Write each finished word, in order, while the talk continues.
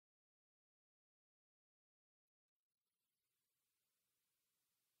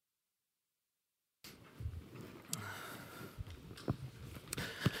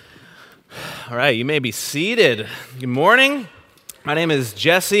All right, you may be seated. Good morning. My name is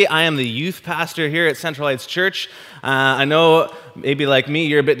Jesse. I am the youth pastor here at Central Heights Church. I know maybe like me,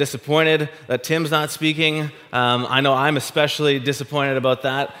 you're a bit disappointed that Tim's not speaking. I know I'm especially disappointed about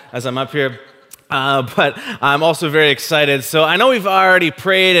that as I'm up here. But I'm also very excited. So I know we've already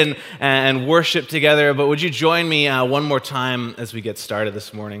prayed and worshiped together, but would you join me one more time as we get started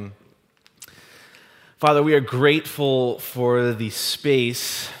this morning? Father, we are grateful for the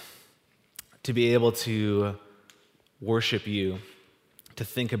space to be able to worship you, to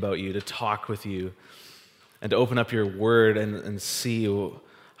think about you, to talk with you, and to open up your word and see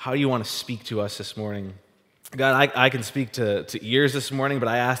how you want to speak to us this morning. God, I can speak to ears this morning, but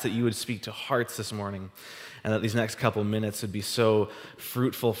I ask that you would speak to hearts this morning, and that these next couple minutes would be so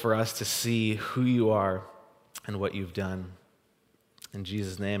fruitful for us to see who you are and what you've done. In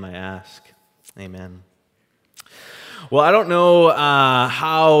Jesus' name I ask, amen. Well, I don't know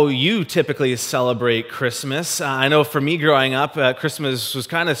how you typically celebrate Christmas. I know for me growing up, Christmas was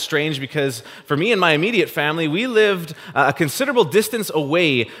kind of strange because for me and my immediate family, we lived a considerable distance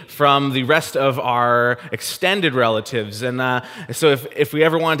away from the rest of our extended relatives. And so if we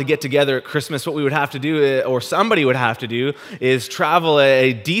ever wanted to get together at Christmas, what we would have to do, or somebody would have to do, is travel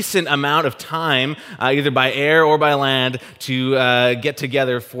a decent amount of time, either by air or by land, to get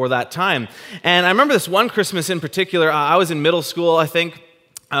together for that time. And I remember this one Christmas in particular. I was in middle school, I think.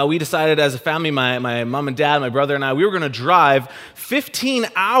 We decided as a family, my mom and dad, my brother and I, we were going to drive 15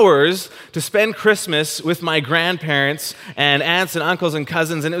 hours to spend Christmas with my grandparents and aunts and uncles and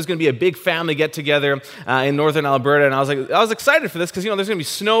cousins, and it was going to be a big family get-together in northern Alberta. And I was excited for this because, there's going to be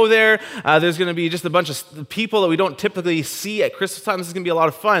snow there. There's going to be just a bunch of people that we don't typically see at Christmas time. This is going to be a lot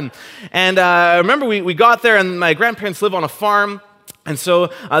of fun. And I remember we got there, and my grandparents live on a farm. And so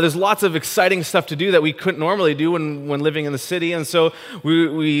there's lots of exciting stuff to do that we couldn't normally do when living in the city. And so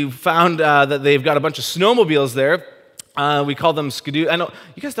we found that they've got a bunch of snowmobiles there. We call them Skidoo. I know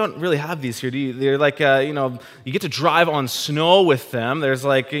you guys don't really have these here, do you? They're like, you get to drive on snow with them. There's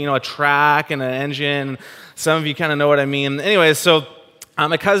like, a track and an engine. Some of you kind of know what I mean. Anyways, so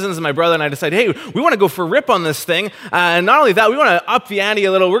my cousins and my brother and I decided, hey, we want to go for a rip on this thing. And not only that, we want to up the ante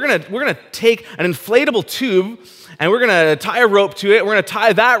a little. We're gonna take an inflatable tube, and we're going to tie a rope to it. We're going to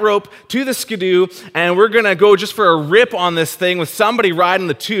tie that rope to the Skidoo, and we're going to go just for a rip on this thing with somebody riding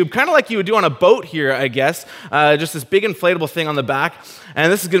the tube, kind of like you would do on a boat here, I guess, just this big inflatable thing on the back.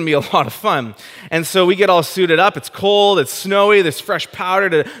 And this is going to be a lot of fun. And so we get all suited up. It's cold. It's snowy. There's fresh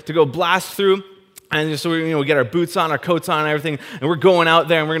powder to go blast through. And so we get our boots on, our coats on, and everything, and we're going out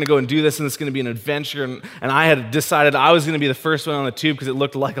there, and we're going to go and do this, and it's going to be an adventure. And I had decided I was going to be the first one on the tube because it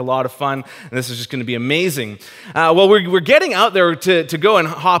looked like a lot of fun, and this is just going to be amazing. Well, we're getting out there to go and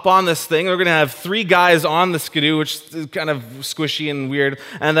hop on this thing. We're going to have 3 guys on the Skidoo, which is kind of squishy and weird,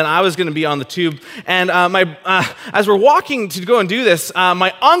 and then I was going to be on the tube. And as we're walking to go and do this,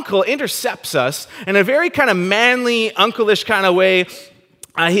 my uncle intercepts us in a very kind of manly, uncle-ish kind of way.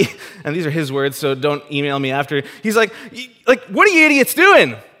 And these are his words, so don't email me after. He's like, what are you idiots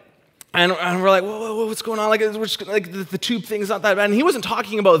doing? And we're like, whoa, what's going on? Like, we're just, like the tube thing's not that bad. And he wasn't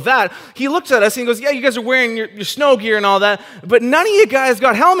talking about that. He looks at us and he goes, yeah, you guys are wearing your snow gear and all that, but none of you guys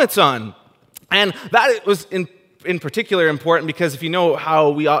got helmets on. And that was in particular important because if you know how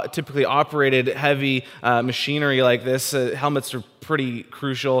we typically operated heavy machinery like this, helmets are pretty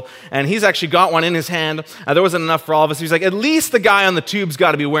crucial. And he's actually got one in his hand. There wasn't enough for all of us. He's like, at least the guy on the tube's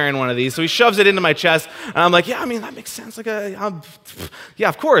got to be wearing one of these. So he shoves it into my chest. And I'm like, yeah, that makes sense. Yeah,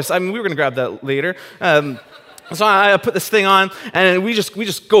 of course. we were going to grab that later. So I put this thing on, and we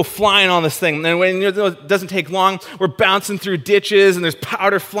just go flying on this thing. And when it doesn't take long, we're bouncing through ditches, and there's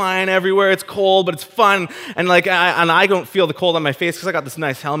powder flying everywhere. It's cold, but it's fun. And I don't feel the cold on my face because I got this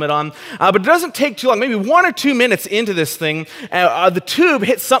nice helmet on. But it doesn't take too long. Maybe 1 or 2 minutes into this thing, the tube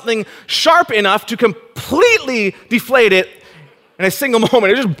hits something sharp enough to completely deflate it in a single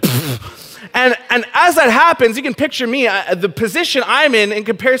moment. It just. And as that happens, you can picture me, the position I'm in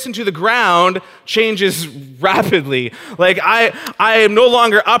comparison to the ground changes rapidly. Like I am no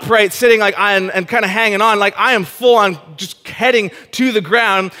longer upright sitting and kind of hanging on. Like I am full on just heading to the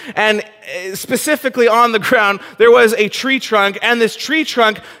ground. And specifically on the ground, there was a tree trunk, and this tree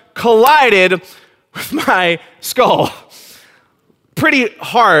trunk collided with my skull. Pretty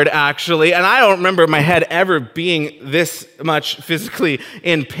hard, actually. And I don't remember my head ever being this much physically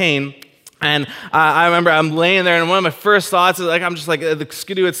in pain. And I remember I'm laying there, and one of my first thoughts is I'm just the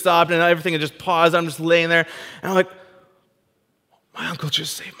Skidoo had stopped, and everything had just paused. I'm just laying there, and I'm like, my uncle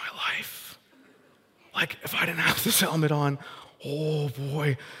just saved my life. Like, if I didn't have this helmet on, Oh,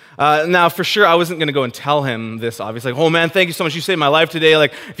 boy. Now, for sure, I wasn't going to go and tell him this, obviously. Like, oh, man, thank you so much. You saved my life today.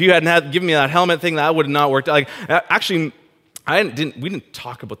 Like, if you hadn't given me that helmet thing, that would have not worked. Like, actually, we didn't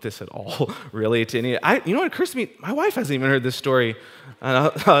talk about this at all, really, to any. You know what occurs to me? My wife hasn't even heard this story.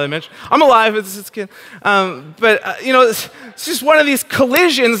 I mentioned I'm alive. It's kid, but you know, it's just one of these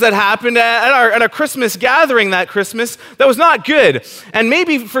collisions that happened at our Christmas gathering that Christmas that was not good. And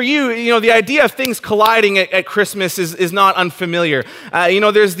maybe for you, you know, the idea of things colliding at Christmas is not unfamiliar. You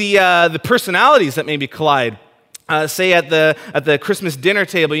know, there's the personalities that maybe collide. Say at the Christmas dinner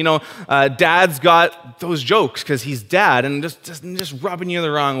table, you know, dad's got those jokes because he's dad and just rubbing you the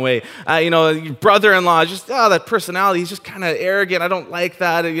wrong way. You know, your brother-in-law, just that personality, he's just kind of arrogant. I don't like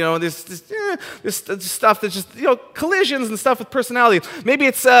that. You know, this stuff that's just, you know, collisions and stuff with personality. Maybe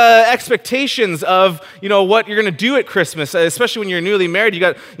it's expectations of, you know, what you're going to do at Christmas, especially when you're newly married. You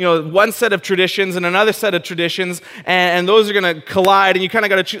got, you know, one set of traditions and another set of traditions, and those are going to collide, and you kind of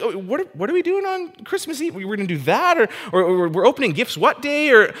got to choose. What are we doing on Christmas Eve? We're going to do that. Or we're opening gifts what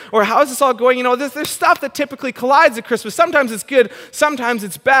day? Or how is this all going? You know, there's stuff that typically collides at Christmas. Sometimes it's good, sometimes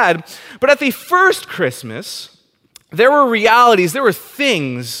it's bad. But at the first Christmas, there were realities, there were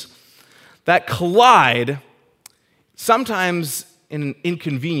things that collide, sometimes in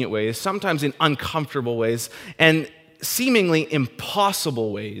inconvenient ways, sometimes in uncomfortable ways, and seemingly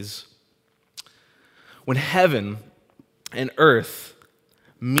impossible ways. When heaven and earth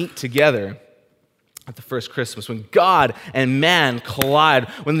meet together at the first Christmas, when God and man collide,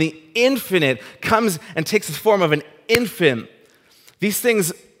 when the infinite comes and takes the form of an infant, these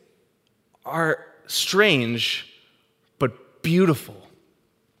things are strange but beautiful.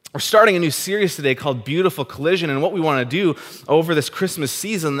 We're starting a new series today called Beautiful Collision, and what we want to do over this Christmas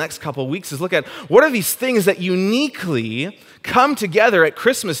season, the next couple of weeks, is look at what are these things that uniquely come together at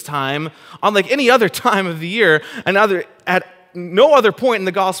Christmas time, unlike any other time of the year, and at no other point in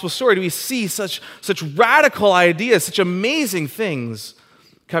the gospel story do we see such radical ideas, such amazing things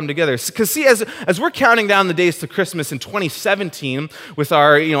come together. Because see, as we're counting down the days to Christmas in 2017 with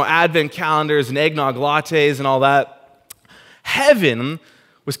our, you know, Advent calendars and eggnog lattes and all that, heaven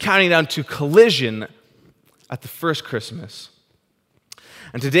was counting down to collision at the first Christmas.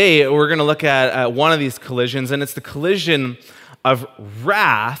 And today we're going to look at one of these collisions, and it's the collision of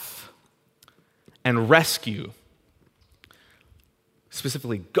wrath and rescue.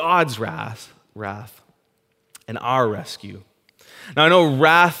 Specifically, God's wrath and our rescue. Now, I know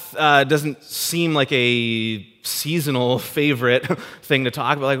wrath doesn't seem like a seasonal favorite thing to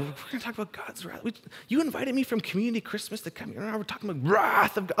talk about. Like, we're going to talk about God's wrath. You invited me from Community Christmas to come here. We're talking about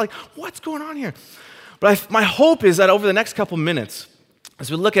wrath of God. Like, what's going on here? But my hope is that over the next couple minutes,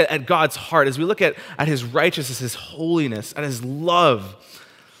 as we look at God's heart, as we look at his righteousness, his holiness, at his love,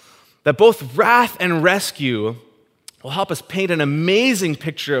 that both wrath and rescue will help us paint an amazing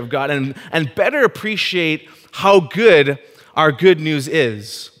picture of God and better appreciate how good our good news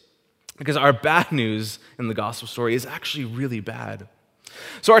is. Because our bad news in the gospel story is actually really bad.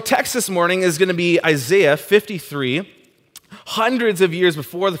 So our text this morning is going to be Isaiah 53, hundreds of years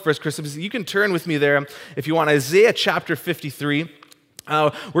before the first Christmas. You can turn with me there if you want. Isaiah chapter 53.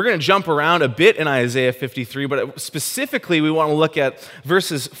 We're going to jump around a bit in Isaiah 53, but specifically we want to look at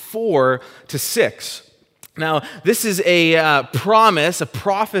verses 4 to 6. Now, this is a promise, a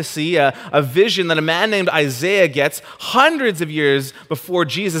prophecy, a vision that a man named Isaiah gets hundreds of years before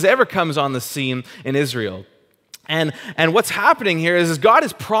Jesus ever comes on the scene in Israel. And what's happening here is God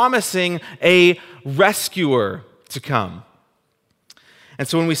is promising a rescuer to come. And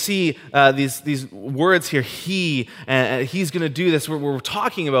so when we see these words here, he's going to do this, we're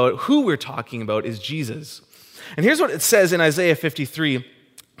talking about, who we're talking about is Jesus. And here's what it says in Isaiah 53,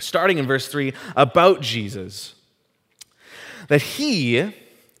 starting in verse 3, about Jesus. That he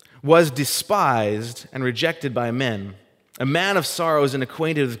was despised and rejected by men, a man of sorrows and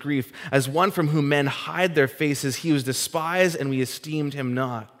acquainted with grief, as one from whom men hide their faces. He was despised and we esteemed him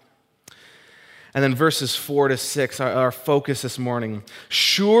not. And then verses 4 to 6, our focus this morning.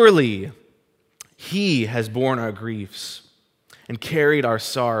 Surely he has borne our griefs and carried our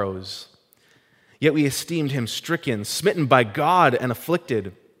sorrows. Yet we esteemed him stricken, smitten by God, and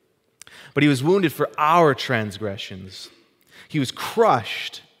afflicted. But he was wounded for our transgressions. He was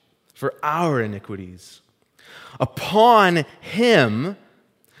crushed for our iniquities. Upon him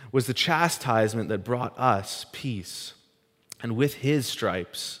was the chastisement that brought us peace. And with his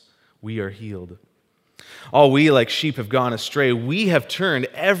stripes we are healed. All we like sheep have gone astray. We have turned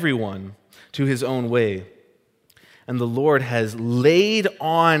everyone to his own way. And the Lord has laid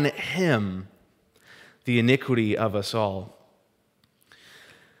on him the iniquity of us all.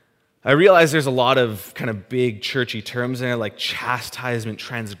 I realize there's a lot of kind of big churchy terms in there, like chastisement,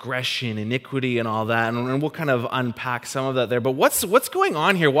 transgression, iniquity, and all that, and we'll kind of unpack some of that there. But what's going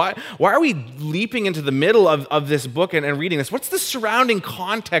on here? Why are we leaping into the middle of this book and reading this? What's the surrounding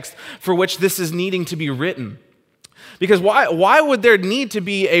context for which this is needing to be written? Because why would there need to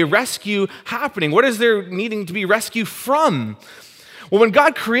be a rescue happening? What is there needing to be rescue from? Well, when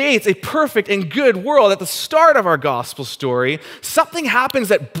God creates a perfect and good world at the start of our gospel story, something happens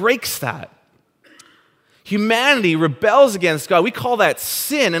that breaks that. Humanity rebels against God. We call that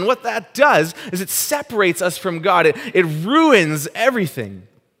sin, and what that does is it separates us from God. It ruins everything.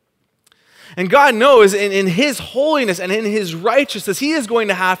 And God knows in His holiness and in His righteousness, He is going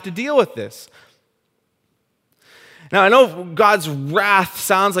to have to deal with this. Now, I know God's wrath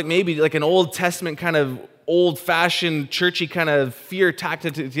sounds like maybe like an Old Testament kind of old-fashioned, churchy kind of fear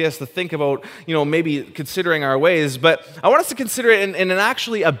tactic to get us to think about, maybe considering our ways, but I want us to consider it in an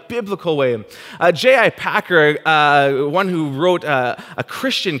actually a biblical way. J.I. Packer, one who wrote a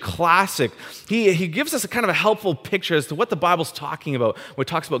Christian classic, he gives us a kind of a helpful picture as to what the Bible's talking about when it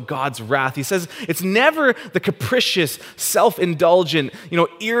talks about God's wrath. He says, it's never the capricious, self-indulgent,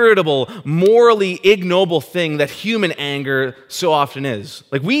 irritable, morally ignoble thing that human anger so often is.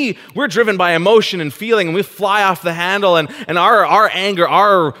 Like we're driven by emotion and feeling, and we fly off the handle, and our anger,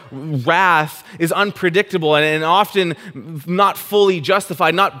 our wrath is unpredictable and often not fully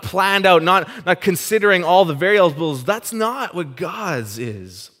justified, not planned out, not considering all the variables. That's not what God's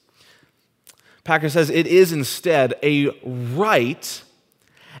is. Packer says it is instead a right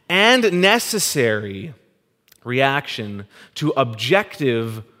and necessary reaction to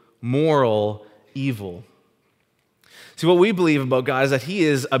objective moral evil. See, what we believe about God is that He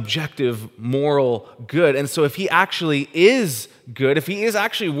is objective, moral good. And so if He actually is good, if He is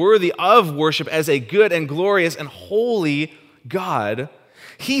actually worthy of worship as a good and glorious and holy God,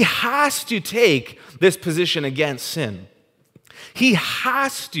 He has to take this position against sin. He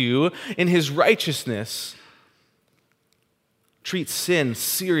has to, in His righteousness, treat sin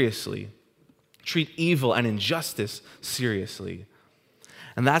seriously, treat evil and injustice seriously.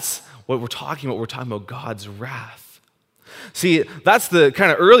 And that's what we're talking about. We're talking about God's wrath. See, that's the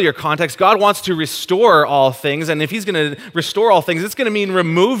kind of earlier context. God wants to restore all things, and if He's going to restore all things, it's going to mean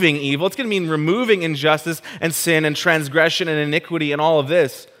removing evil. It's going to mean removing injustice and sin and transgression and iniquity and all of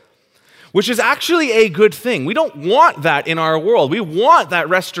this, which is actually a good thing. We don't want that in our world. We want that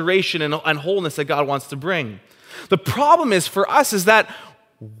restoration and wholeness that God wants to bring. The problem is for us is that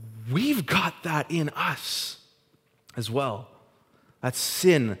we've got that in us as well. That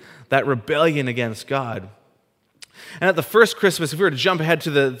sin, that rebellion against God. And at the first Christmas, if we were to jump ahead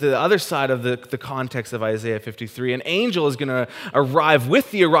to the other side of the context of Isaiah 53, an angel is going to arrive with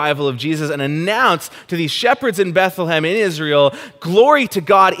the arrival of Jesus and announce to these shepherds in Bethlehem in Israel, glory to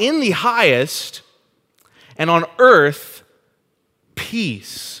God in the highest, and on earth,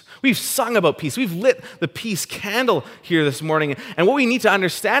 peace. We've sung about peace. We've lit the peace candle here this morning. And what we need to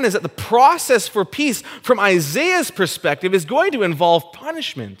understand is that the process for peace, from Isaiah's perspective, is going to involve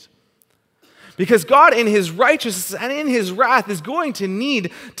punishment. Because God, in His righteousness and in His wrath, is going to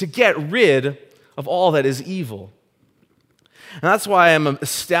need to get rid of all that is evil. And that's why I'm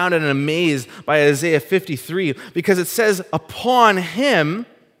astounded and amazed by Isaiah 53, because it says, upon Him,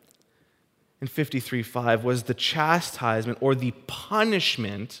 in 53:5, was the chastisement or the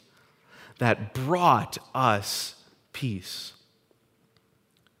punishment that brought us peace.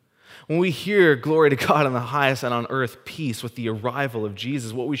 When we hear glory to God on the highest and on earth peace with the arrival of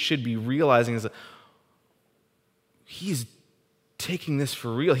Jesus, what we should be realizing is that He's taking this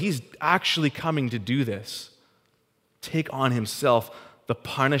for real. He's actually coming to do this. Take on Himself the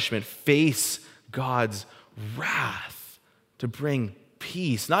punishment, face God's wrath to bring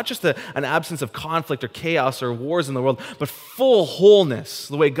peace. Not just an absence of conflict or chaos or wars in the world, but full wholeness,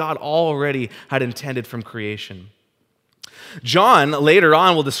 the way God already had intended from creation. John, later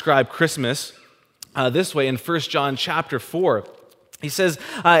on, will describe Christmas this way in 1 John chapter 4. He says,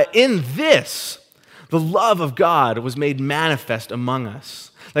 in this, the love of God was made manifest among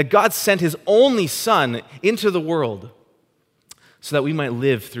us, that God sent His only Son into the world so that we might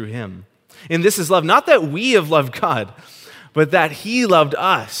live through Him. And this is love, not that we have loved God, but that He loved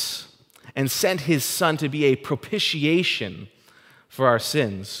us and sent His Son to be a propitiation for our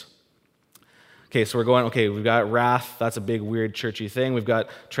sins. Okay, so we've got wrath, that's a big, weird, churchy thing. We've got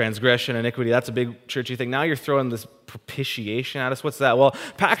transgression, iniquity, that's a big, churchy thing. Now you're throwing this propitiation at us. What's that? Well,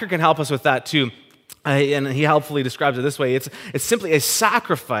 Packer can help us with that too. And he helpfully describes it this way. It's simply a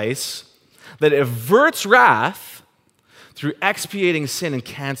sacrifice that averts wrath through expiating sin and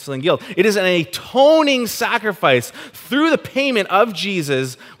canceling guilt. It is an atoning sacrifice through the payment of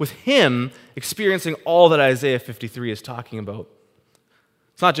Jesus, with him experiencing all that Isaiah 53 is talking about.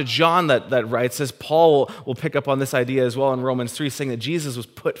 It's not just John that writes this. Paul will pick up on this idea as well in Romans 3, saying that Jesus was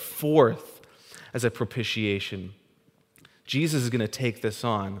put forth as a propitiation. Jesus is going to take this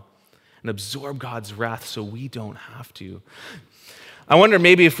on and absorb God's wrath so we don't have to. I wonder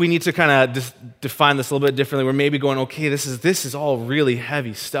maybe if we need to kind of define this a little bit differently. We're maybe going, okay, this is all really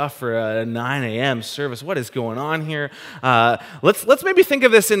heavy stuff for a 9 a.m. service. What is going on here? Let's maybe think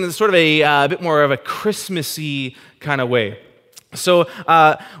of this in sort of a bit more of a Christmassy kind of way. So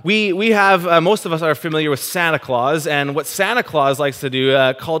we have, most of us are familiar with Santa Claus, and what Santa Claus likes to do,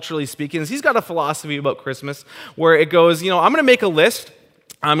 culturally speaking, is he's got a philosophy about Christmas where it goes, I'm going to make a list.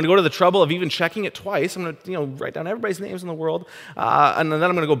 I'm going to go to the trouble of even checking it twice. I'm going to, write down everybody's names in the world, and then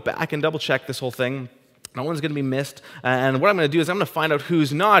I'm going to go back and double check this whole thing. No one's going to be missed. And what I'm going to do is I'm going to find out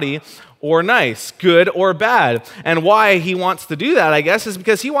who's naughty or nice, good or bad. And why he wants to do that, I guess, is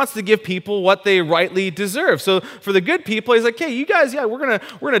because he wants to give people what they rightly deserve. So for the good people, he's like, hey, you guys, we're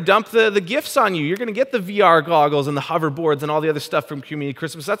gonna dump the gifts on you. You're going to get the VR goggles and the hoverboards and all the other stuff from Community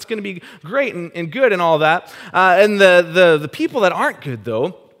Christmas. That's going to be great and good and all that. And the people that aren't good,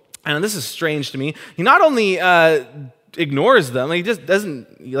 though, and this is strange to me, he not only ignores them. He just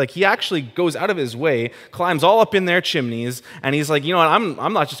doesn't, he actually goes out of his way, climbs all up in their chimneys, and he's like,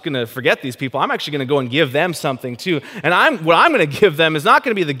 I'm not just going to forget these people. I'm actually going to go and give them something too. And what I'm going to give them is not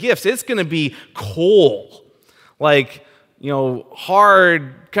going to be the gifts. It's going to be coal. Hard,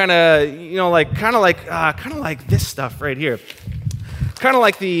 kind of like this stuff right here. Kind of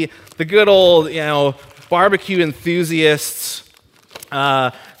like the good old, barbecue enthusiasts,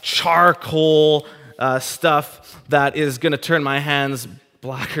 charcoal stuff that is going to turn my hands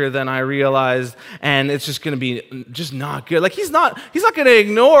blacker than I realized, and it's just going to be just not good. He's not going to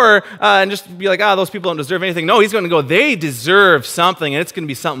ignore and just be like, those people don't deserve anything. No, he's going to go, they deserve something, and it's going to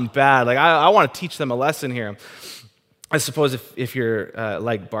be something bad. I want to teach them a lesson here. I suppose if you're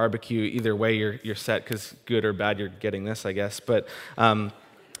like barbecue, either way you're set, because good or bad, you're getting this, I guess. But and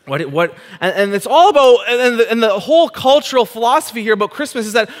it's all about, and the whole cultural philosophy here about Christmas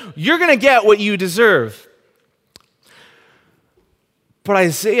is that you're going to get what you deserve. But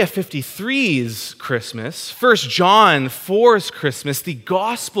Isaiah 53's Christmas, 1 John 4's Christmas, the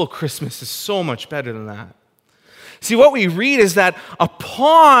gospel Christmas is so much better than that. See, what we read is that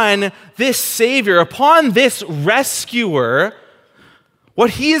upon this Savior, upon this rescuer, what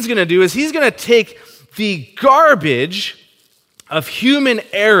he is going to do is he's going to take the garbage of human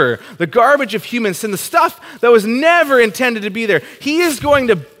error, the garbage of human sin, the stuff that was never intended to be there. He is going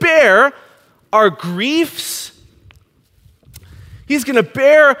to bear our griefs. He's going to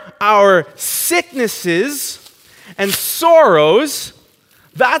bear our sicknesses and sorrows.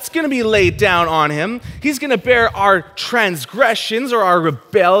 That's going to be laid down on him. He's going to bear our transgressions or our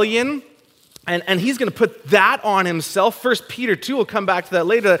rebellion. And he's going to put that on himself. 1 Peter 2 will come back to that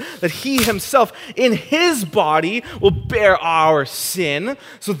later, that he himself in his body will bear our sin.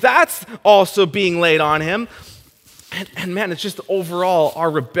 So that's also being laid on him. And man, it's just overall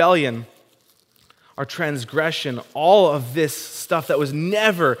our rebellion, our transgression, all of this stuff that was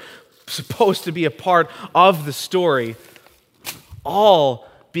never supposed to be a part of the story, all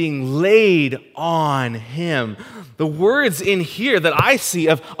being laid on him. The words in here that I see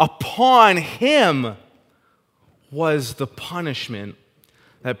of upon him was the punishment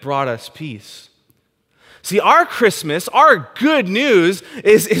that brought us peace. See, our Christmas, our good news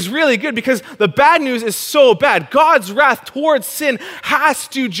is really good because the bad news is so bad. God's wrath towards sin has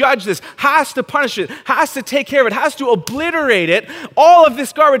to judge this, has to punish it, has to take care of it, has to obliterate it. All of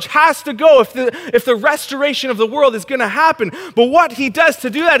this garbage has to go if the restoration of the world is going to happen. But what he does to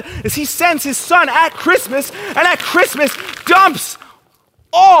do that is he sends his son at Christmas, and at Christmas dumps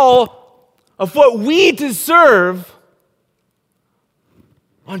all of what we deserve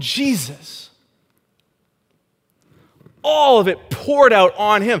on Jesus. All of it poured out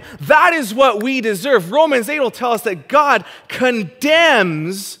on him. That is what we deserve. Romans 8 will tell us that God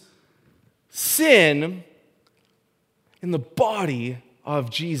condemns sin in the body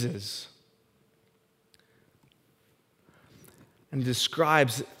of Jesus. And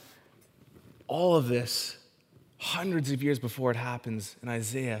describes all of this hundreds of years before it happens in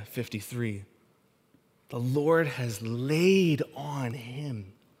Isaiah 53. The Lord has laid on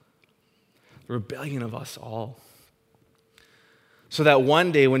him the rebellion of us all. So that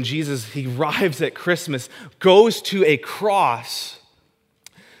one day when Jesus, he arrives at Christmas, goes to a cross,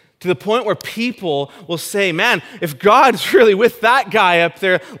 to the point where people will say, man, if God's really with that guy up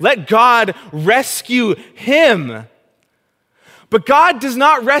there, let God rescue him. But God does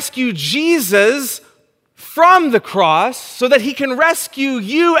not rescue Jesus from the cross so that he can rescue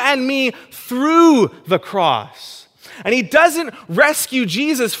you and me through the cross. And he doesn't rescue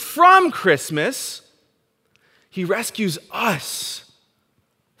Jesus from Christmas. He rescues us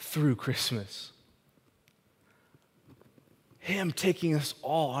through Christmas. Him taking us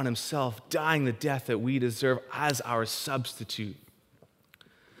all on himself, dying the death that we deserve as our substitute.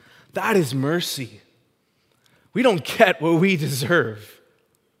 That is mercy. We don't get what we deserve.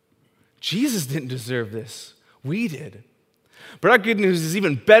 Jesus didn't deserve this. We did. But our good news is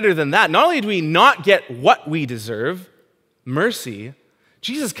even better than that. Not only do we not get what we deserve, mercy,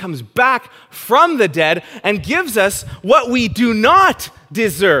 Jesus comes back from the dead and gives us what we do not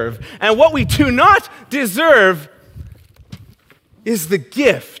deserve. And what we do not deserve is the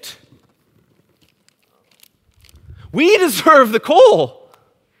gift. We deserve the coal,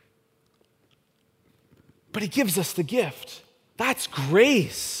 but he gives us the gift. That's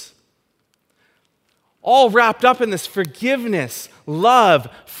grace. All wrapped up in this forgiveness, love,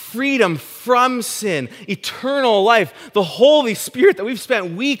 freedom from sin, eternal life, the Holy Spirit that we've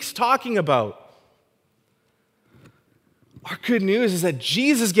spent weeks talking about. Our good news is that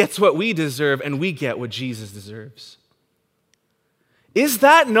Jesus gets what we deserve and we get what Jesus deserves. Is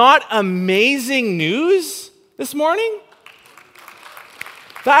that not amazing news this morning?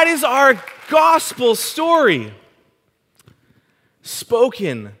 That is our gospel story.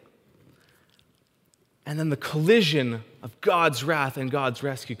 Spoken. And then the collision of God's wrath and God's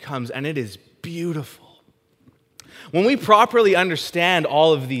rescue comes, and it is beautiful. When we properly understand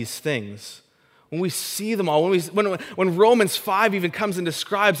all of these things, when we see them all, when Romans 5 even comes and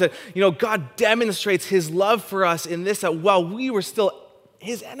describes that, God demonstrates his love for us in this, that while we were still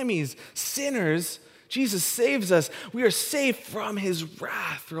his enemies, sinners, Jesus saves us. We are saved from his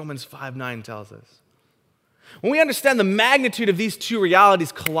wrath, Romans 5:9 tells us. When we understand the magnitude of these two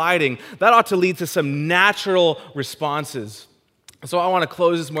realities colliding, that ought to lead to some natural responses. So I want to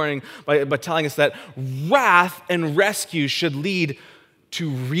close this morning by telling us that wrath and rescue should lead to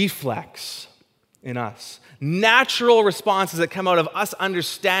reflex in us. Natural responses that come out of us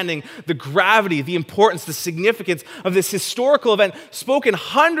understanding the gravity, the importance, the significance of this historical event spoken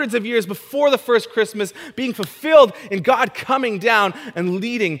hundreds of years before the first Christmas, being fulfilled in God coming down and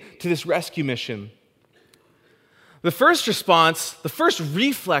leading to this rescue mission. The first response, the first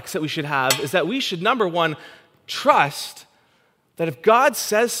reflex that we should have is that we should, number one, trust that if God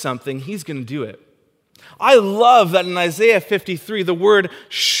says something, he's going to do it. I love that in Isaiah 53, the word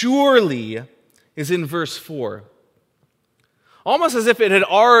surely is in verse 4. Almost as if it had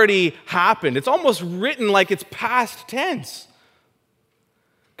already happened. It's almost written like it's past tense.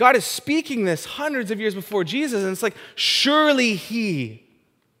 God is speaking this hundreds of years before Jesus, and it's like, surely he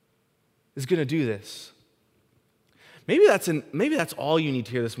is going to do this. Maybe that's all you need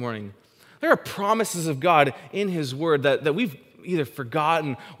to hear this morning. There are promises of God in his word that we've either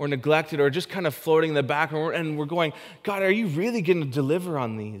forgotten or neglected or just kind of floating in the background, and we're going, God, are you really going to deliver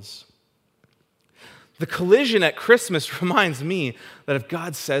on these? The collision at Christmas reminds me that if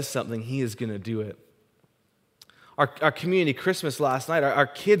God says something, he is going to do it. Our community Christmas last night, our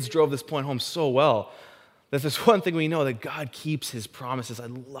kids drove this point home so well that there's one thing we know, that God keeps his promises. I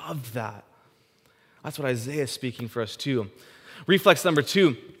love that. That's what Isaiah is speaking for us too. Reflex number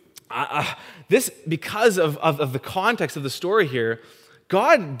 2. This, because of the context of the story here,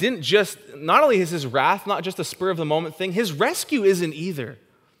 God didn't just, not only is his wrath not just a spur of the moment thing, his rescue isn't either.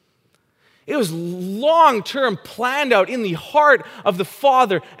 It was long-term planned out in the heart of the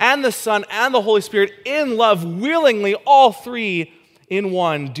Father and the Son and the Holy Spirit in love, willingly, all three in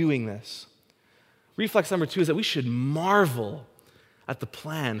one doing this. Reflex number 2 is that we should marvel at the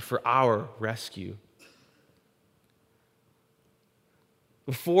plan for our rescue.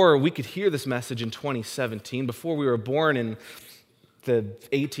 Before we could hear this message in 2017, before we were born in the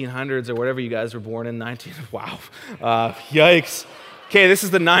 1800s or whatever you guys were born in, wow, yikes. Okay, this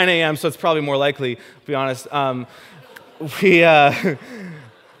is the 9 a.m., so it's probably more likely, to be honest.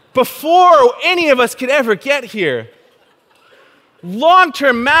 Before any of us could ever get here,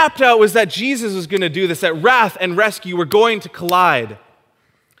 long-term mapped out was that Jesus was going to do this, that wrath and rescue were going to collide.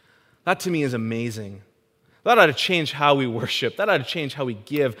 That to me is amazing. That ought to change how we worship. That ought to change how we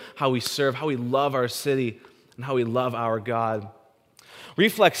give, how we serve, how we love our city, and how we love our God.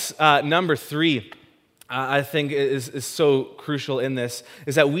 Reflex number 3, I think is so crucial in this,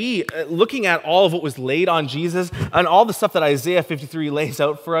 is that we, looking at all of what was laid on Jesus and all the stuff that Isaiah 53 lays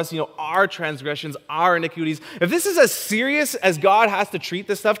out for us, our transgressions, our iniquities, if this is as serious as God has to treat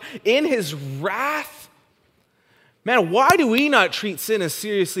this stuff in his wrath, man, why do we not treat sin as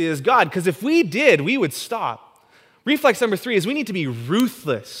seriously as God? Because if we did, we would stop. Reflex number 3 is we need to be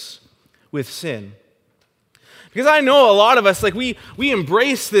ruthless with sin. Because I know a lot of us, like we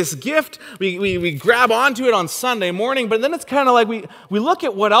embrace this gift, we grab onto it on Sunday morning, but then it's kind of like we look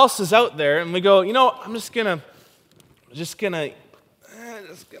at what else is out there and we go, I'm just gonna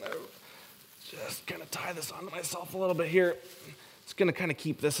tie this onto myself a little bit here. Just gonna kind of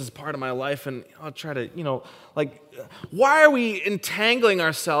keep this as part of my life, and I'll try to, why are we entangling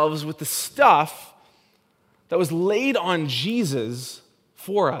ourselves with the stuff that was laid on Jesus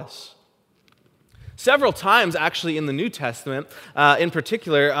for us? Several times, actually, in the New Testament, in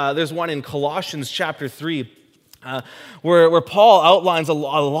particular, there's one in Colossians chapter 3, where Paul outlines a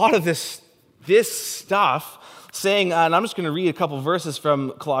lot of this stuff, saying, and I'm just going to read a couple verses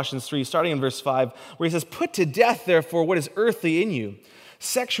from Colossians 3, starting in verse 5, where he says, "Put to death, therefore, what is earthly in you,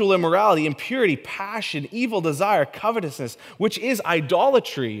 sexual immorality, impurity, passion, evil desire, covetousness, which is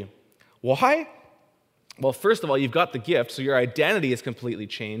idolatry." Why? Well, first of all, you've got the gift, so your identity is completely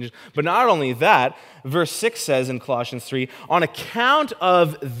changed. But not only that, verse 6 says in Colossians 3, "On account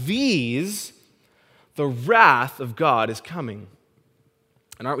of these, the wrath of God is coming."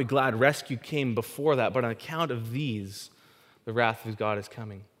 And aren't we glad rescue came before that? But on account of these, the wrath of God is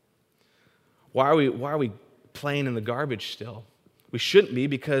coming. Why are we playing in the garbage still? We shouldn't be,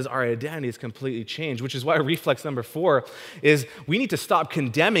 because our identity is completely changed, which is why reflex number 4 is we need to stop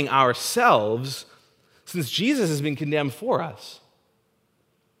condemning ourselves, since Jesus has been condemned for us.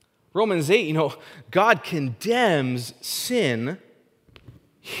 Romans 8, God condemns sin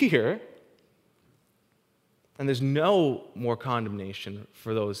here, and there's no more condemnation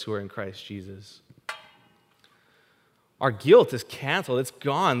for those who are in Christ Jesus. Our guilt is canceled. It's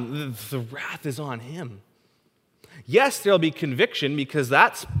gone. The wrath is on him. Yes, there'll be conviction, because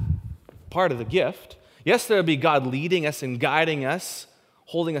that's part of the gift. Yes, there'll be God leading us and guiding us,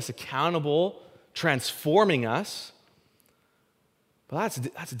 holding us accountable, transforming us, but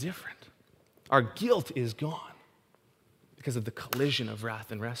that's different. Our guilt is gone because of the collision of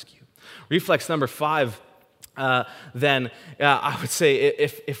wrath and rescue. Reflex number 5, then, I would say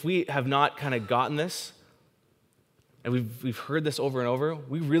if we have not kind of gotten this, and we've heard this over and over,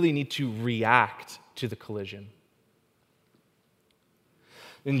 we really need to react to the collision.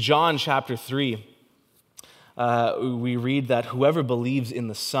 In John chapter 3, we read that whoever believes in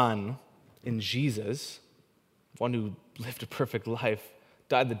the Son, in Jesus, one who lived a perfect life,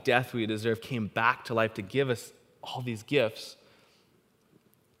 died the death we deserve, came back to life to give us all these gifts.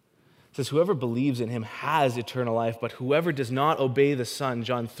 It says, whoever believes in him has eternal life, but whoever does not obey the Son,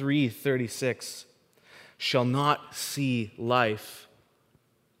 John 3:36, shall not see life.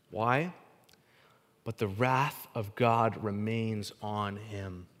 Why? But the wrath of God remains on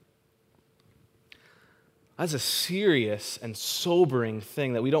him. That's a serious and sobering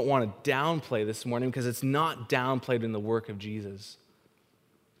thing that we don't want to downplay this morning, because it's not downplayed in the work of Jesus.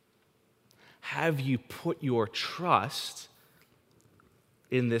 Have you put your trust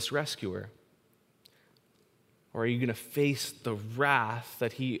in this rescuer? Or are you going to face the wrath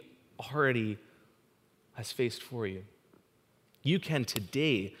that he already has faced for you? You can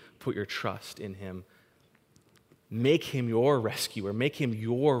today put your trust in him. Make him your rescuer. Make him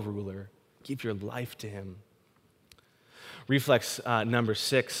your ruler. Give your life to him. Reflex number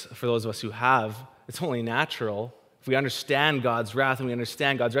 6, for those of us who have, it's only natural, if we understand God's wrath and we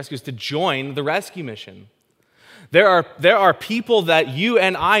understand God's rescue, is to join the rescue mission. There are people that you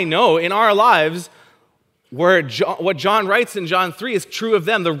and I know in our lives where what John writes in John 3 is true of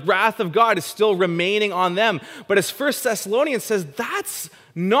them. The wrath of God is still remaining on them. But as 1 Thessalonians says, that's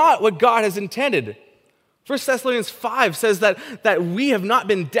not what God has intended. 1 Thessalonians 5 says that we have not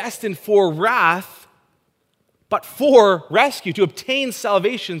been destined for wrath, but for rescue, to obtain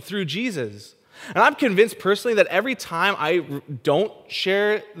salvation through Jesus. And I'm convinced personally that every time I don't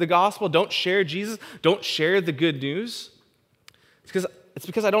share the gospel, don't share Jesus, don't share the good news, it's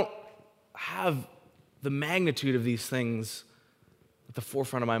because I don't have the magnitude of these things at the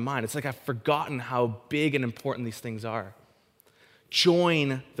forefront of my mind. It's like I've forgotten how big and important these things are.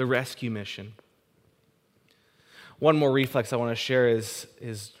 Join the rescue mission. One more reflex I want to share is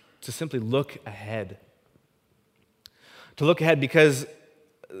to simply look ahead. To look ahead, because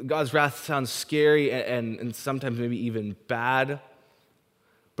God's wrath sounds scary and sometimes maybe even bad,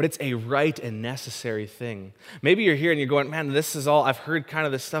 but it's a right and necessary thing. Maybe you're here and you're going, man, this is all, I've heard kind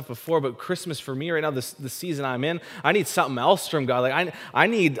of this stuff before, but Christmas for me right now, the season I'm in, I need something else from God. Like I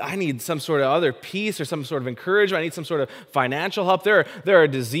need some sort of other peace or some sort of encouragement. I need some sort of financial help. There are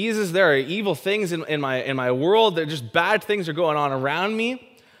diseases, there are evil things in my world. There are just bad things are going on around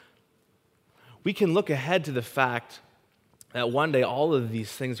me. We can look ahead to the fact that one day all of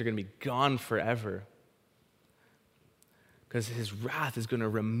these things are going to be gone forever. because his wrath is going to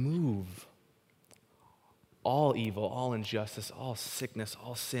remove all evil, all injustice, all sickness,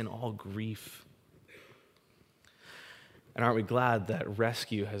 all sin, all grief. And aren't we glad that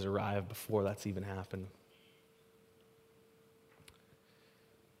rescue has arrived before that's even happened?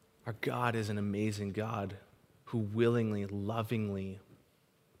 Our God is an amazing God who willingly, lovingly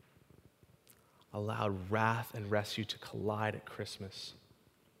allowed wrath and rescue to collide at Christmas.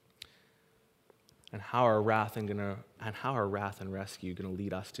 And how our wrath and rescue going to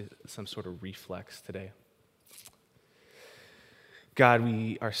lead us to some sort of reflex today. God,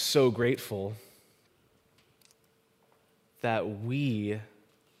 we are so grateful that we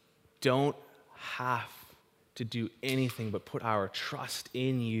don't have to do anything but put our trust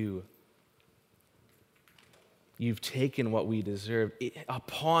in you. You've taken what we deserve.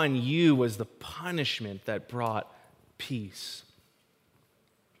 Upon you was the punishment that brought peace.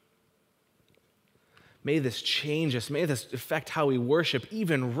 May this change us. May this affect how we worship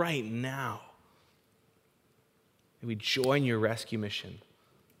even right now. May we join your rescue mission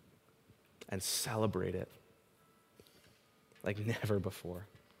and celebrate it like never before.